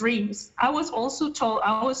your dreams. I was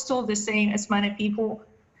told the same as many people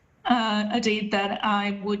did, that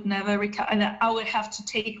I would never recover, that I would have to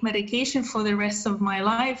take medication for the rest of my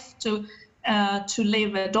life to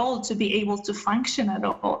live at all, to be able to function at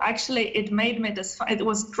all. Actually, it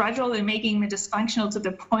was gradually making me dysfunctional to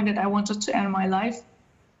the point that I wanted to end my life.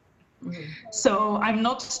 So I'm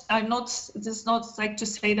not, this is not like to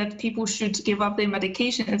say that people should give up their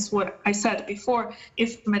medication. It's what I said before.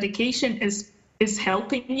 If medication is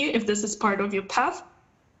helping you, if this is part of your path,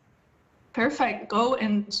 perfect,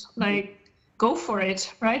 go for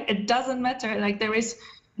it, right? It doesn't matter. Like, there is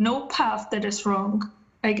no path that is wrong.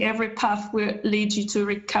 Like, every path will lead you to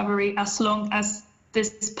recovery, as long as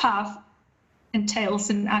this path entails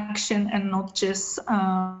an action and not just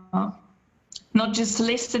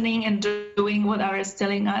listening and doing what others is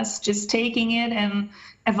telling us, just taking it and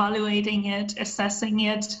evaluating it, assessing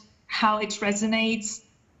it, how it resonates.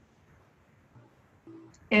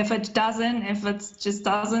 If it just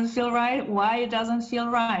doesn't feel right, why it doesn't feel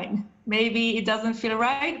right? Maybe it doesn't feel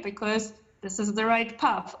right because this is the right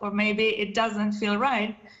path, or maybe it doesn't feel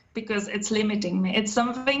right because it's limiting me. If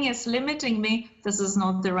something is limiting me, this is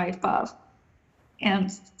not the right path. And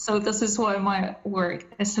so this is what my work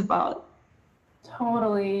is about.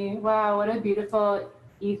 Totally. Wow, what a beautiful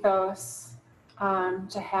ethos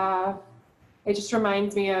to have. It just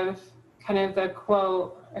reminds me of kind of the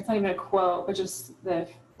quote, it's not even a quote, but just the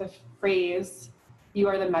phrase, "You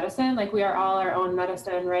are the medicine." Like, we are all our own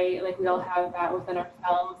medicine, right? Like, we all have that within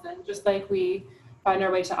ourselves. And just like we find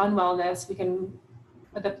our way to unwellness, we can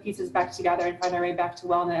put the pieces back together and find our way back to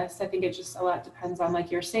wellness. I think it just a lot depends on, like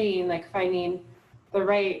you're saying, like finding the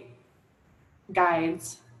right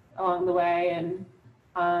guides along the way. And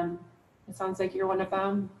it sounds like you're one of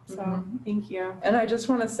them. So Thank you. And I just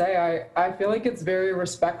want to say, I feel like it's very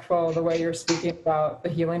respectful the way you're speaking about the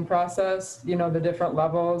healing process, you know, the different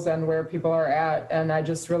levels and where people are at. And I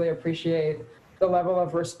just really appreciate the level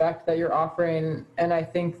of respect that you're offering. And I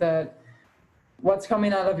think that what's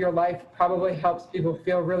coming out of your life probably helps people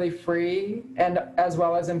feel really free and as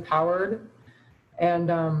well as empowered.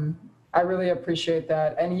 And I really appreciate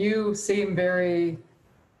that. And you seem very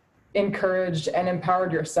encouraged and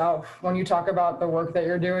empowered yourself when you talk about the work that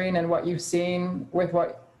you're doing and what you've seen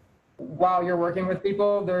while you're working with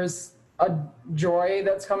people. There's a joy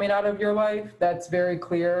that's coming out of your life that's very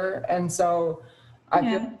clear. And so I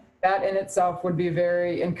feel that in itself would be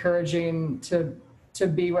very encouraging to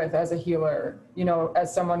be with as a healer, you know,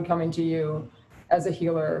 as someone coming to you as a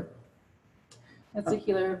healer. As a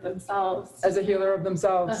healer of themselves. As a healer of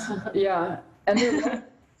themselves. Yeah. And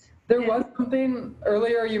there was something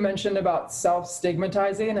earlier you mentioned about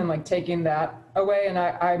self-stigmatizing and like taking that away. And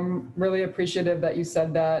I'm really appreciative that you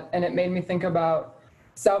said that. And it made me think about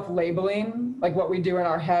self-labeling, like what we do in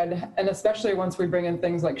our head. And especially once we bring in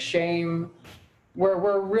things like shame, where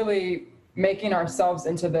we're really making ourselves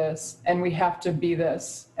into this and we have to be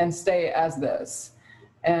this and stay as this.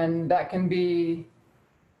 And that can be,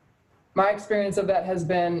 my experience of that has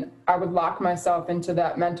been, I would lock myself into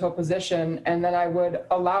that mental position and then I would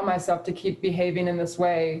allow myself to keep behaving in this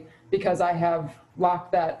way because I have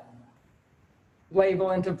locked that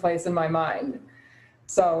label into place in my mind.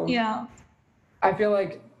 So yeah, I feel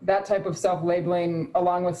like that type of self-labeling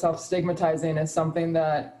along with self-stigmatizing is something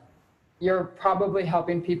that you're probably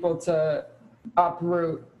helping people to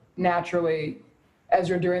uproot naturally as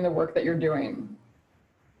you're doing the work that you're doing.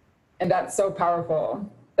 And that's so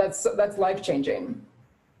powerful. That's life-changing.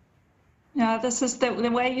 Yeah, this is the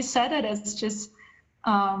way you said it. It's just,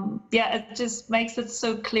 it just makes it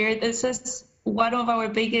so clear. This is one of our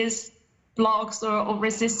biggest blocks or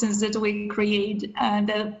resistance that we create,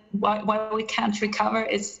 and why we can't recover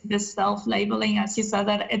is this self-labeling. As you said,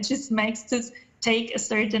 that it just makes us take a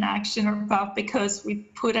certain action or path because we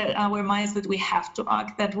put it in our minds that we have to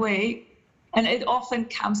act that way. And it often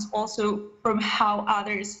comes also from how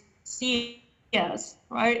others see us,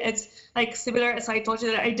 right? It's like similar as I told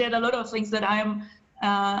you that I did a lot of things that I'm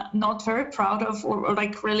not very proud of or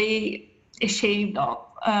like really ashamed of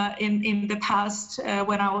in the past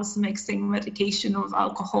when I was mixing medication with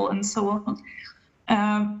alcohol and so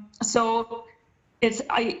on. So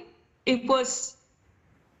it was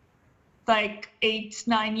like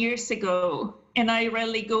 8-9 years ago, and I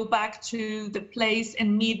rarely go back to the place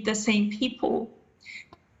and meet the same people.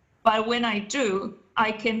 But when I do,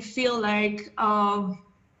 I can feel like a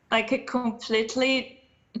completely,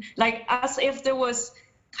 like as if there was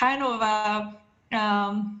kind of a,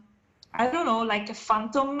 I don't know, like a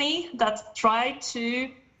phantom me that tried to,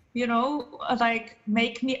 you know, like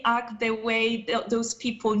make me act the way those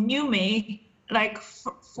people knew me, like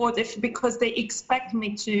for this, because they expect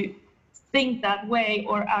me to think that way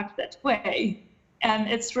or act that way. And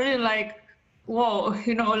it's really like, whoa,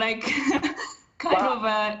 you know, like kind of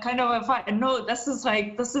a fight. No, this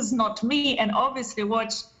is not me. And obviously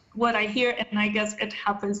what I hear, and I guess it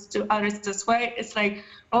happens to others this way, it's like,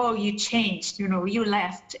 oh, you changed, you know, you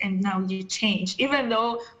left and now you changed, even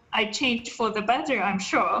though I changed for the better, I'm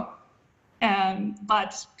sure.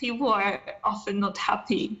 But people are often not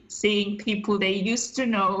happy seeing people they used to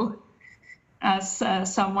know as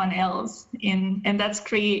someone else, and that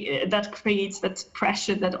creates that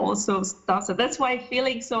pressure that also starts. So that's why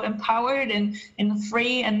feeling so empowered and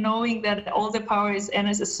free and knowing that all the power is in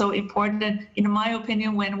us is so important, in my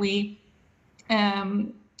opinion, when we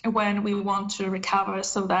want to recover,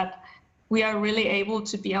 so that we are really able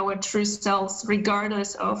to be our true selves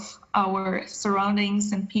regardless of our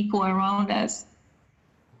surroundings and people around us.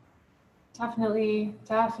 Definitely.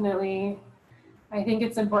 I think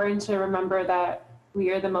it's important to remember that we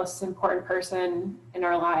are the most important person in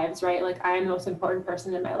our lives, right? Like, I am the most important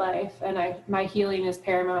person in my life, and my healing is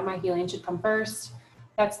paramount. My healing should come first.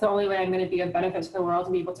 That's the only way I'm going to be of benefit to the world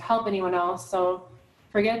and be able to help anyone else. So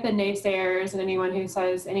forget the naysayers and anyone who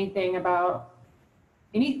says anything about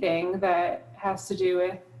anything that has to do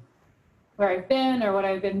with where I've been or what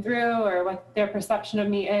I've been through or what their perception of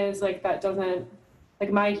me is. Like, that doesn't,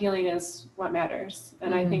 like, my healing is what matters.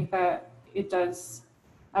 And I think that it does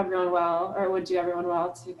everyone well, or would do everyone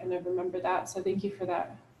well, to kind of remember that. So thank you for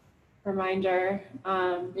that reminder.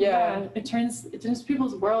 It turns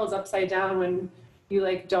people's worlds upside down when you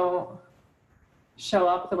like don't show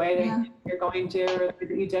up the way that you're going to, or that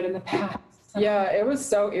you did in the past. Yeah, it was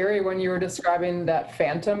so eerie when you were describing that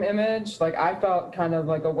phantom image. Like, I felt kind of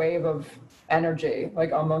like a wave of energy,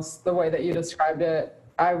 like almost the way that you described it.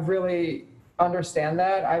 I really understand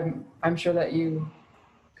that. I'm sure that you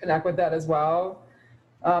connect with that as well.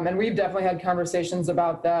 And we've definitely had conversations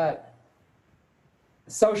about that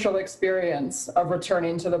social experience of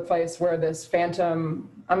returning to the place where this phantom,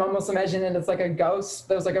 I'm almost imagining it's like a ghost.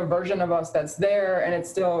 There's like a version of us that's there, and it's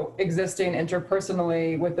still existing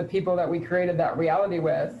interpersonally with the people that we created that reality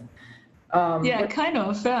with. Yeah. It kind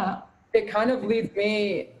of leads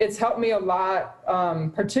me, it's helped me a lot,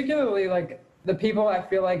 particularly like the people I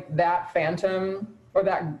feel like that phantom or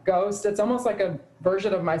that ghost, it's almost like a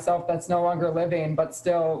version of myself that's no longer living, but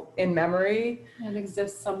still in memory. It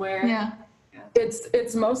exists somewhere. Yeah.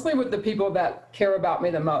 It's mostly with the people that care about me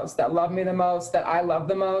the most, that love me the most, that I love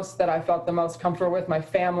the most, that I felt the most comfortable with, my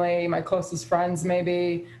family, my closest friends,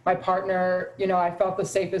 maybe my partner. You know, I felt the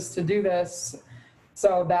safest to do this.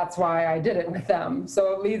 So that's why I did it with them.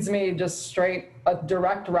 So it leads me just straight a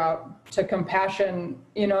direct route to compassion,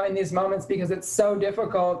 you know, in these moments, because it's so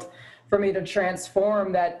difficult for me to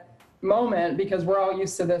transform that moment, because we're all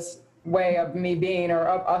used to this way of me being, or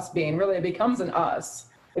of us being. Really, it becomes an us.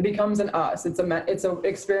 It becomes an us. It's an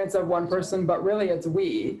experience of one person, but really it's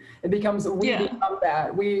we. It becomes we become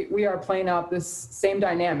that. We are playing out this same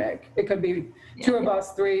dynamic. It could be two of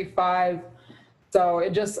us, 3, 5. So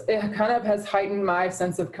it kind of has heightened my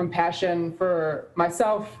sense of compassion for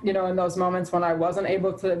myself, you know, in those moments when I wasn't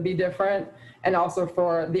able to be different, and also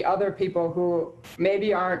for the other people who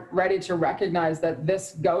maybe aren't ready to recognize that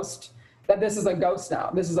this is a ghost now,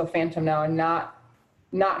 this is a phantom now, and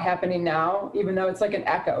not happening now, even though it's like an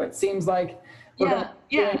echo. It seems like we're going to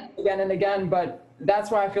do it again and again, but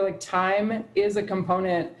that's why I feel like time is a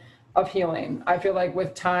component of healing. I feel like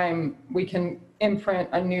with time, we can imprint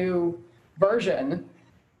a new version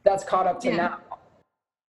that's caught up to now.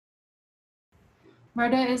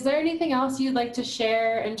 Marta, is there anything else you'd like to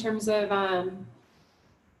share in terms of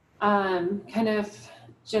kind of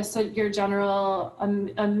just your general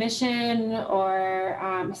a mission or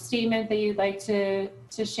a statement that you'd like to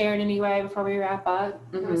share in any way before we wrap up?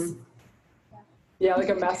 Yeah, like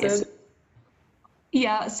a message.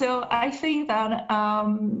 Yeah, so I think that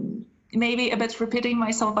maybe a bit repeating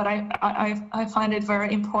myself, but I find it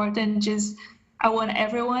very important. Just I want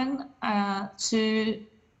everyone to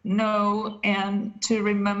know and to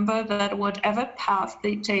remember that whatever path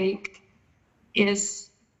they take is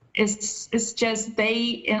just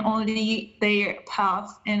they and only their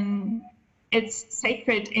path, and it's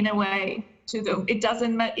sacred in a way to them. It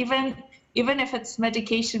doesn't matter even if it's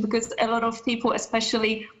medication, because a lot of people,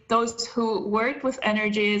 especially those who work with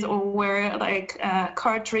energies or were like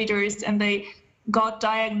card readers, and they got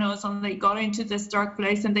diagnosed and they got into this dark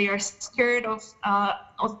place, and they are scared of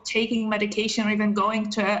taking medication or even going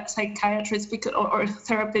to a psychiatrist or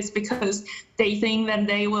therapist, because they think that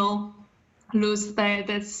they will lose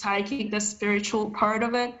the psychic, the spiritual part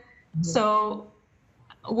of it. So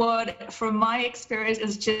what from my experience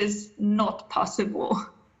is just not possible.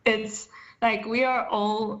 It's like we are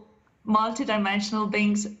all multidimensional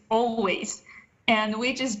beings always, and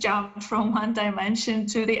we just jump from one dimension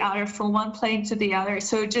to the other, from one plane to the other.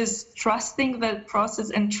 So just trusting the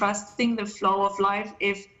process and trusting the flow of life.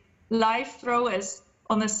 If life throws us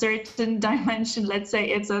on a certain dimension, let's say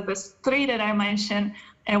it's this 3D dimension,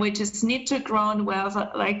 and we just need to ground with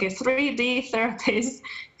like a 3D therapist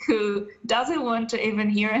who doesn't want to even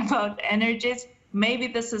hear about energies, maybe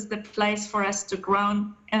this is the place for us to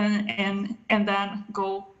ground and then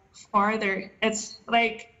go farther. It's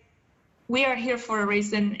like we are here for a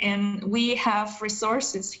reason, and we have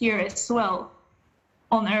resources here as well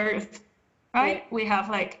on Earth, right? We have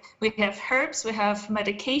herbs, we have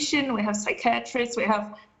medication, we have psychiatrists, we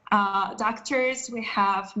have doctors, we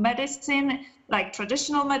have medicine, like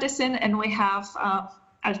traditional medicine, and we have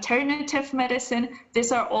alternative medicine.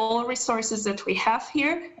 These are all resources that we have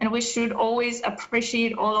here, and we should always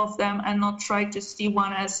appreciate all of them and not try to see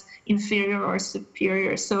one as inferior or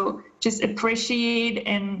superior. So just appreciate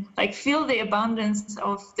and like feel the abundance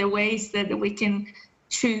of the ways that we can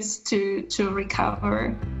choose to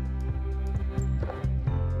recover.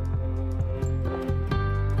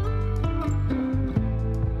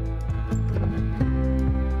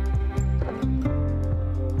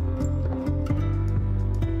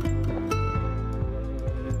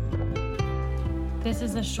 This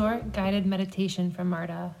is a short guided meditation from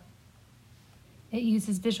Marta. It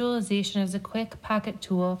uses visualization as a quick pocket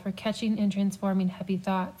tool for catching and transforming heavy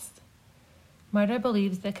thoughts. Marta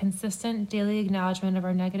believes that consistent daily acknowledgement of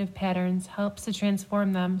our negative patterns helps to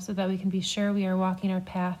transform them so that we can be sure we are walking our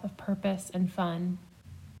path of purpose and fun.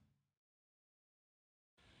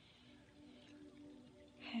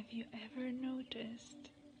 Have you ever noticed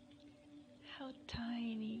how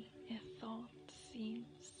tiny a thought seems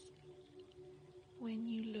when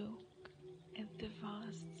you look at the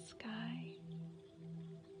vast sky?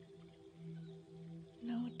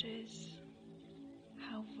 Notice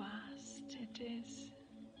how vast it is.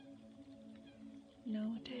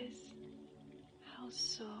 Notice how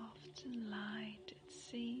soft and light it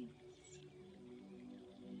seems.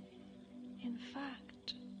 In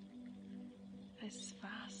fact, this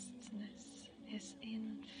vastness is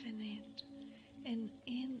infinite, and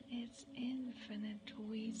in its infinite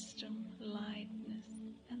wisdom, lightness,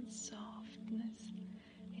 and softness,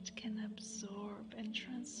 it can absorb and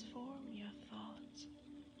transform your thoughts.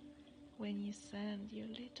 When you send your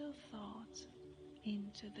little thoughts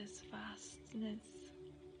into this vastness,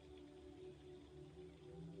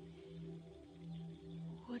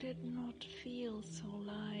 would it not feel so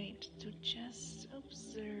light to just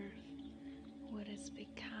observe what is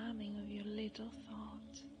becoming of your little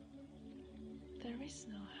thought? There is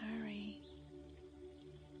no hurry.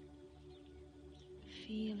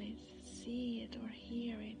 Feel it, see it, or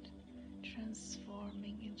hear it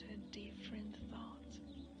transforming into a different thought,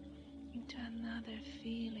 into another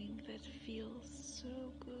feeling that feels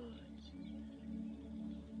so good.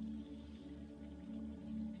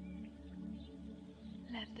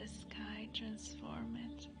 Let the sky transform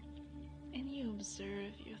it, and you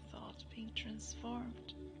observe your thought being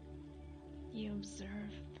transformed. You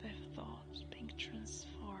observe the thought being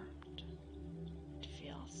transformed. It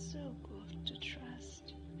feels so good to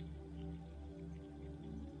trust.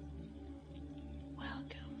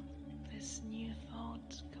 Welcome this new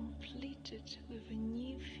thought completed with a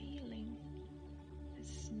new feeling,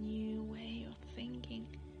 this new way of thinking.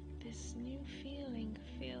 This new feeling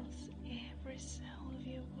fills every cell of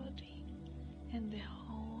your body and the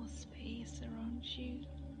whole space around you.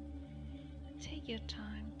 Take your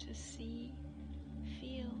time to see,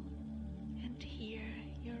 feel, and hear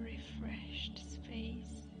your refreshed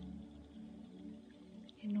space.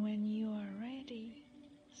 And when you are ready,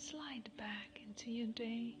 slide back into your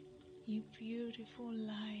day, you beautiful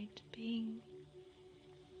light being.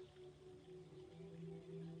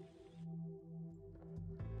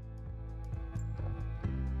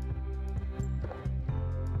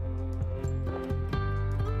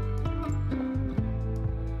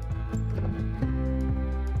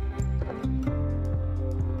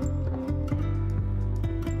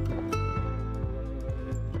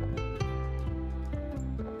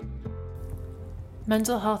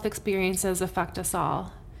 Mental health experiences affect us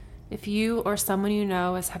all. If you or someone you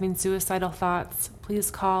know is having suicidal thoughts, please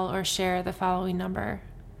call or share the following number: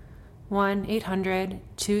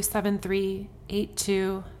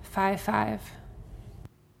 1-800-273-8255.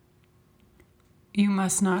 You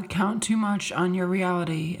must not count too much on your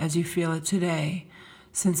reality as you feel it today,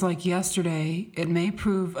 since like yesterday, it may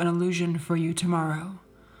prove an illusion for you tomorrow.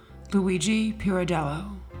 Luigi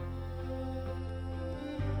Pirandello.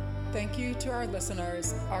 Thank you to our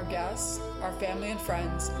listeners, our guests, our family and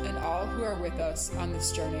friends, and all who are with us on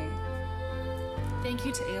this journey. Thank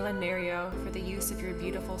you to Ayla Nerio for the use of your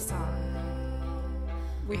beautiful song.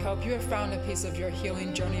 We hope you have found a piece of your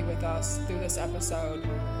healing journey with us through this episode,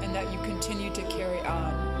 and that you continue to carry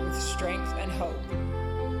on with strength and hope.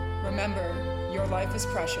 Remember, your life is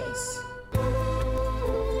precious.